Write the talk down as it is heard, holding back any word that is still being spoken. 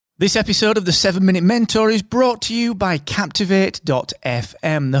This episode of the 7 Minute Mentor is brought to you by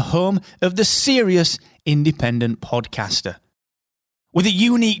Captivate.fm, the home of the serious independent podcaster. With a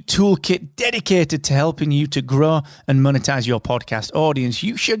unique toolkit dedicated to helping you to grow and monetize your podcast audience,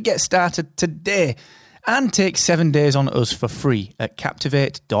 you should get started today and take 7 days on us for free at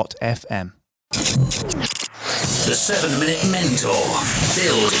Captivate.fm. The 7 Minute Mentor.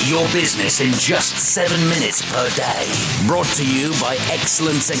 Build your business in just 7 minutes per day. Brought to you by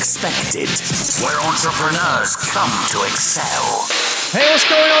Excellence Expected, where entrepreneurs come to excel. Hey, what's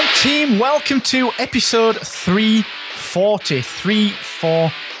going on, team? Welcome to episode 340,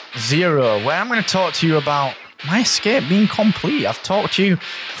 where I'm going to talk to you about my escape being complete. I've talked to you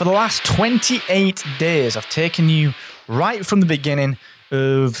for the last 28 days. I've taken you right from the beginning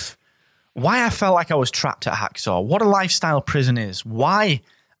of why I felt like I was trapped at Hacksaw, what a lifestyle prison is, why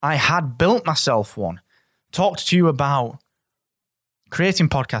I had built myself one. Talked to you about creating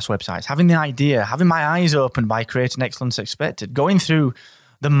podcast websites, having the idea, having my eyes opened by creating Excellence Expected, going through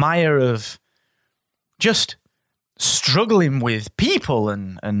the mire of just struggling with people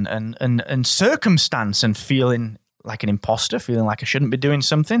and circumstance and feeling like an imposter, feeling like I shouldn't be doing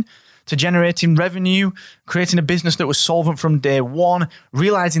something, to generating revenue, creating a business that was solvent from day one,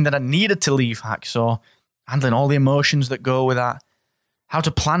 realizing that I needed to leave Hacksaw, handling all the emotions that go with that, how to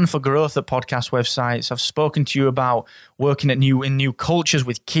plan for growth at podcast websites. I've spoken to you about working in new cultures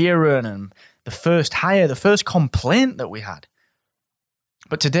with Kieran and the first hire, the first complaint that we had.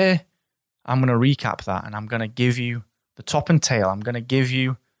 But today, I'm going to recap that and I'm going to give you the top and tail. I'm going to give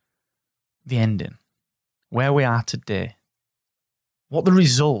you the ending, where we are today, what the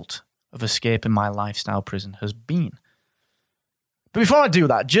result of escaping my lifestyle prison has been. But before I do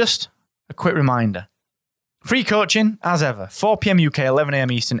that, just a quick reminder. Free coaching, as ever, 4 p.m. UK, 11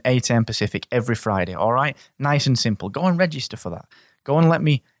 a.m. Eastern, 8 a.m. Pacific, every Friday, all right? Nice and simple. Go and register for that. Go and let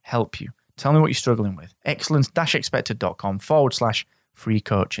me help you. Tell me what you're struggling with. excellence-expected.com/free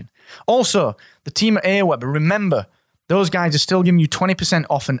coaching. Also, the team at Aweber, remember, those guys are still giving you 20%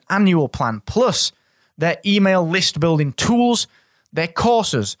 off an annual plan, plus their email list building tools, their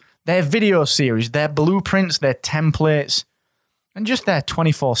courses, their video series, their blueprints, their templates, and just their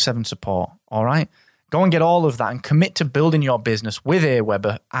 24/7 support, all right? Go and get all of that and commit to building your business with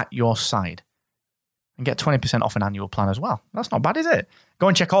Aweber at your side. And get 20% off an annual plan as well. That's not bad, is it? Go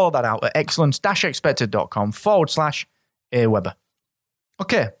and check all of that out at excellence-expected.com/Aweber.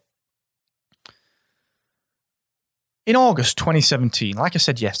 Okay. In August 2017, like I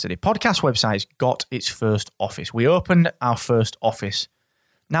said yesterday, Podcast Websites got its first office. We opened our first office.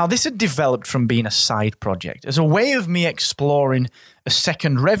 Now, this had developed from being a side project as a way of me exploring a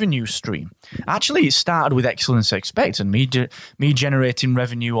second revenue stream. Actually, it started with Excellence Expected, me generating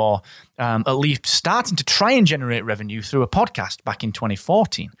revenue, or at least starting to try and generate revenue through a podcast back in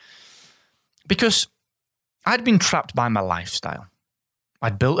 2014. Because I'd been trapped by my lifestyle.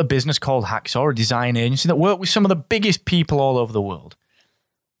 I'd built a business called Hacksaw, a design agency that worked with some of the biggest people all over the world.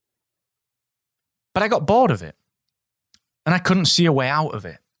 But I got bored of it. And I couldn't see a way out of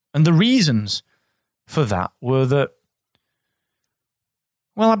it. And the reasons for that were that,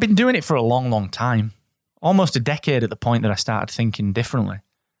 well, I've been doing it for a long, long time. Almost a decade at the point that I started thinking differently.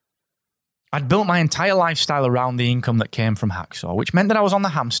 I'd built my entire lifestyle around the income that came from Hacksaw, which meant that I was on the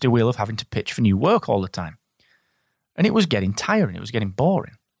hamster wheel of having to pitch for new work all the time. And it was getting tiring. It was getting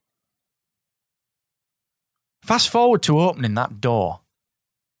boring. Fast forward to opening that door.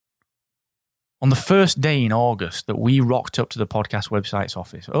 On the first day in August that we rocked up to the Podcast Websites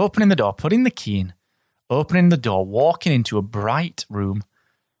office, opening the door, putting the key in, opening the door, walking into a bright room,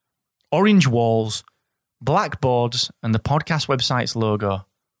 orange walls, blackboards, and the Podcast Websites logo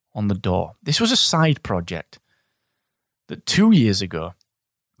on the door. This was a side project that 2 years ago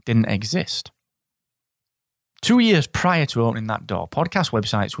didn't exist. 2 years prior to opening that door, Podcast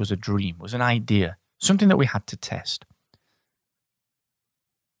Websites was a dream, was an idea, something that we had to test.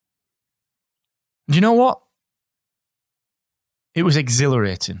 Do you know what? It was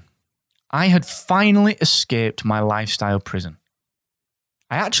exhilarating. I had finally escaped my lifestyle prison.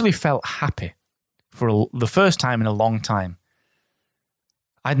 I actually felt happy for the first time in a long time.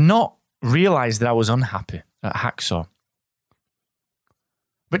 I'd not realized that I was unhappy at Hacksaw.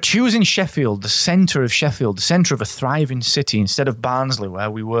 But choosing Sheffield, the centre of Sheffield, the centre of a thriving city instead of Barnsley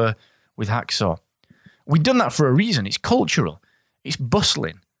where we were with Hacksaw, we'd done that for a reason. It's cultural. It's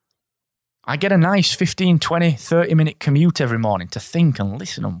bustling. I get a nice 15, 20, 30-minute commute every morning to think and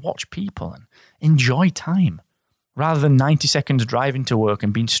listen and watch people and enjoy time, rather than 90 seconds driving to work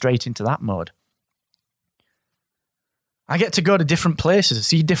and being straight into that mode. I get to go to different places,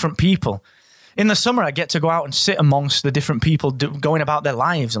 see different people, In the summer, I get to go out and sit amongst the different people going about their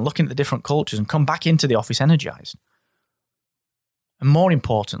lives and looking at the different cultures and come back into the office energized. And more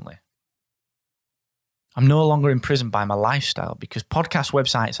importantly, I'm no longer imprisoned by my lifestyle because podcast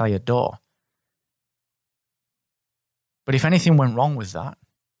websites I adore. But if anything went wrong with that,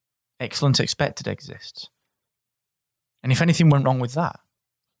 Excellence Expected exists. And if anything went wrong with that,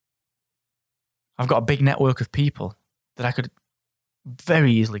 I've got a big network of people that I could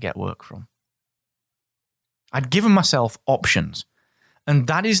very easily get work from. I'd given myself options, and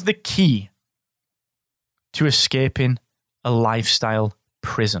that is the key to escaping a lifestyle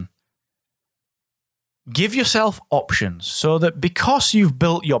prison. Give yourself options so that because you've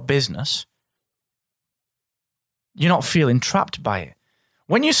built your business, you're not feeling trapped by it.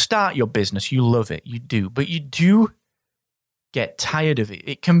 When you start your business, you love it, you do, but you do get tired of it.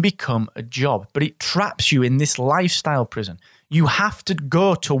 It can become a job, but it traps you in this lifestyle prison. You have to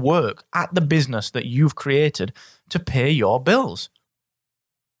go to work at the business that you've created to pay your bills.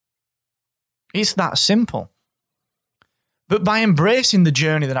 It's that simple. But by embracing the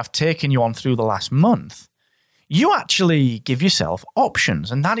journey that I've taken you on through the last month, you actually give yourself options,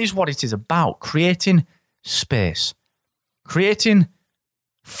 and that is what it is about, creating space, creating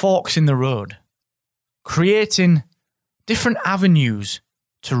forks in the road, creating different avenues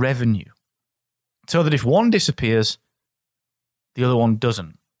to revenue, so that if one disappears, the other one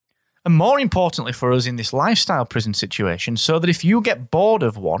doesn't. And more importantly for us in this lifestyle prison situation, so that if you get bored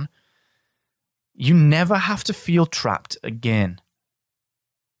of one, you never have to feel trapped again.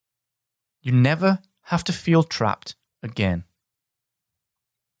 You never have to feel trapped again.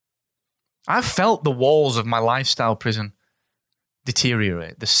 I've felt the walls of my lifestyle prison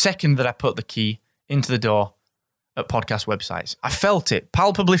deteriorate the second that I put the key into the door at podcast websites. I felt it,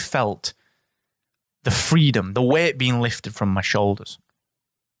 palpably felt the freedom, the weight being lifted from my shoulders.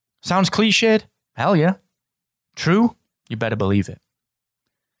 Sounds cliched? Hell yeah. True? You better believe it.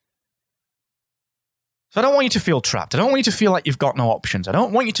 So I don't want you to feel trapped. I don't want you to feel like you've got no options. I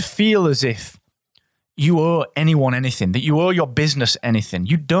don't want you to feel as if you owe anyone anything, that you owe your business anything.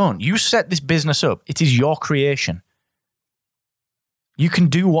 You don't. You set this business up. It is your creation. You can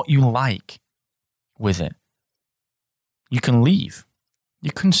do what you like with it. You can leave.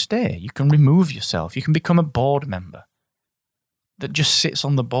 You can stay. You can remove yourself. You can become a board member that just sits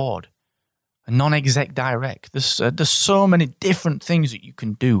on the board. A non-exec direct. There's so many different things that you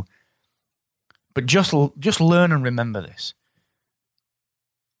can do. But just learn and remember this.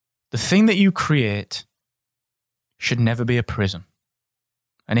 The thing that you create should never be a prison.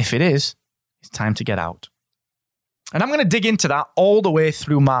 And if it is, it's time to get out. And I'm going to dig into that all the way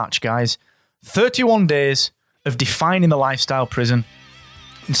through March, guys. 31 days of defining the lifestyle prison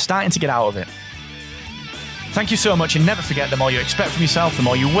and starting to get out of it. Thank you so much, and never forget, the more you expect from yourself, the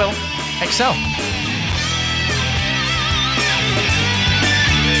more you will excel.